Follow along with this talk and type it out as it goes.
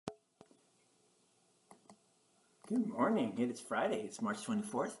Good morning. It is Friday. It's March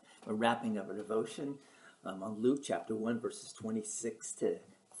 24th. We're wrapping up a devotion on Luke chapter 1, verses 26 to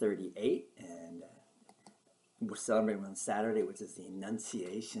 38. And we're celebrating on Saturday, which is the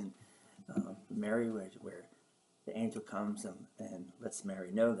Annunciation of Mary, where the angel comes and lets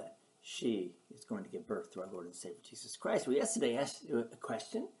Mary know that she is going to give birth to our Lord and Savior Jesus Christ. We yesterday asked you a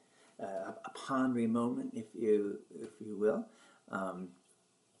question, a pondering moment, if you will.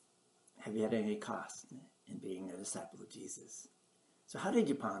 Have you had any cost in being a disciple of Jesus? So how did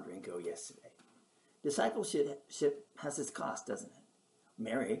your pondering go yesterday? Discipleship has its cost, doesn't it?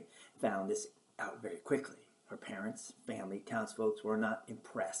 Mary found this out very quickly. Her parents, family, townsfolk were not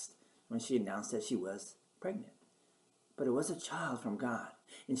impressed when she announced that she was pregnant. But it was a child from God,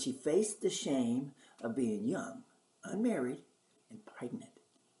 and she faced the shame of being young, unmarried, and pregnant.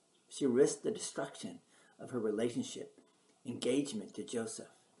 She risked the destruction of her relationship, engagement to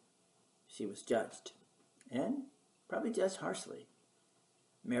Joseph. She was judged, and probably judged harshly.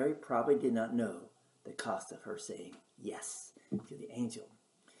 Mary probably did not know the cost of her saying yes to the angel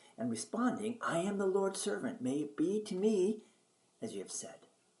and responding, "I am the Lord's servant. May it be to me as you have said."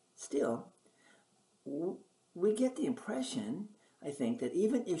 Still, we get the impression, I think, that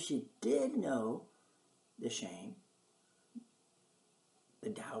even if she did know the shame, the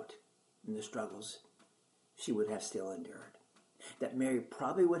doubt, and the struggles, she would have still endured. That Mary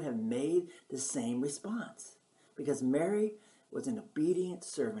probably would have made the same response, because Mary was an obedient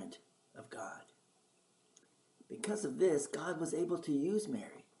servant of God. Because of this, God was able to use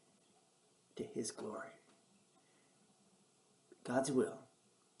Mary to his glory. God's will,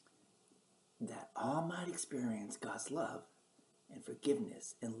 that all might experience God's love and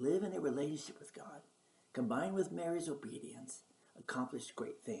forgiveness and live in a relationship with God, combined with Mary's obedience, accomplished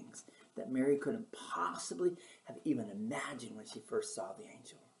great things that Mary couldn't possibly have even imagined when she first saw the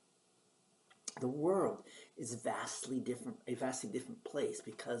angel. The world is a vastly different place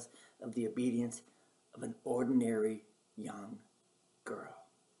because of the obedience of an ordinary young girl.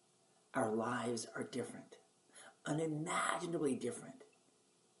 Our lives are different, unimaginably different,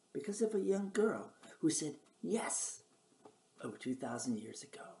 because of a young girl who said yes over 2,000 years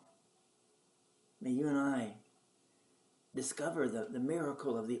ago. May you and I discover the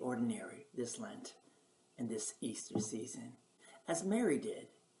miracle of the ordinary this Lent and this Easter season, as Mary did,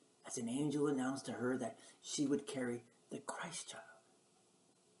 as an angel announced to her that she would carry the Christ child.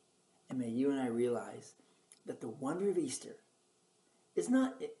 And may you and I realize that the wonder of Easter is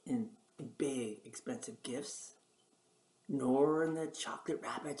not in big, expensive gifts, nor in the chocolate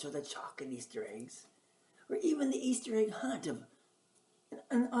rabbits or the chocolate Easter eggs, or even the Easter egg hunt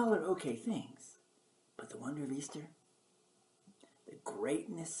and all are okay things. But the wonder of Easter, the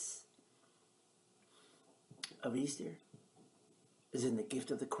greatness of Easter, is in the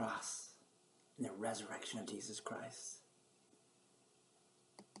gift of the cross and the resurrection of Jesus Christ.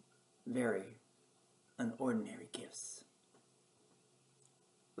 Very unordinary gifts.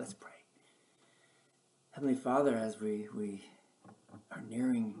 Let's pray. Heavenly Father, as we are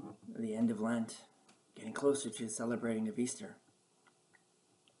nearing the end of Lent, getting closer to celebrating of Easter,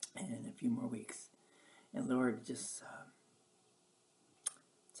 and in a few more weeks, and Lord, just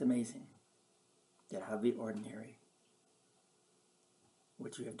it's amazing that out of the ordinary,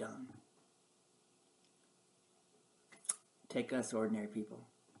 what you have done. Take us, ordinary people,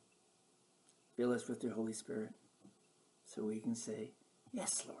 fill us with your Holy Spirit, so we can say,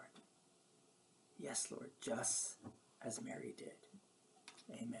 "Yes, Lord. Yes, Lord," just as Mary did.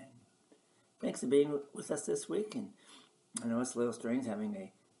 Amen. Thanks for being with us this week. And I know it's a little strange having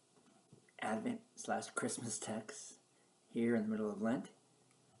a Advent/Christmas text here in the middle of Lent.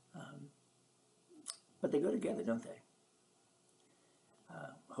 But they go together, don't they?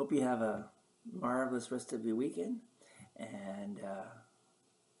 Hope you have a marvelous rest of your weekend. And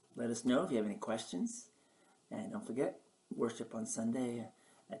let us know if you have any questions. And don't forget, worship on Sunday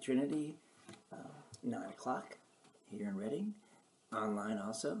at Trinity, 9 o'clock here in Reading. Online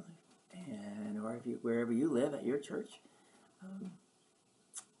also. And or wherever you live at your church,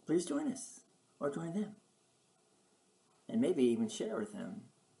 please join us or join them. And maybe even share with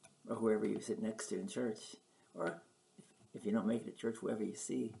them or whoever you sit next to in church. Or if you don't make it to church, whoever you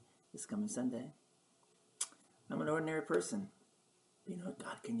see this coming Sunday. I'm an ordinary person. But you know what?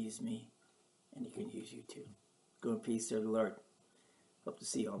 God can use me, and he can use you too. Go in peace, serve the Lord. Hope to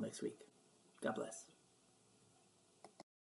see you all next week. God bless.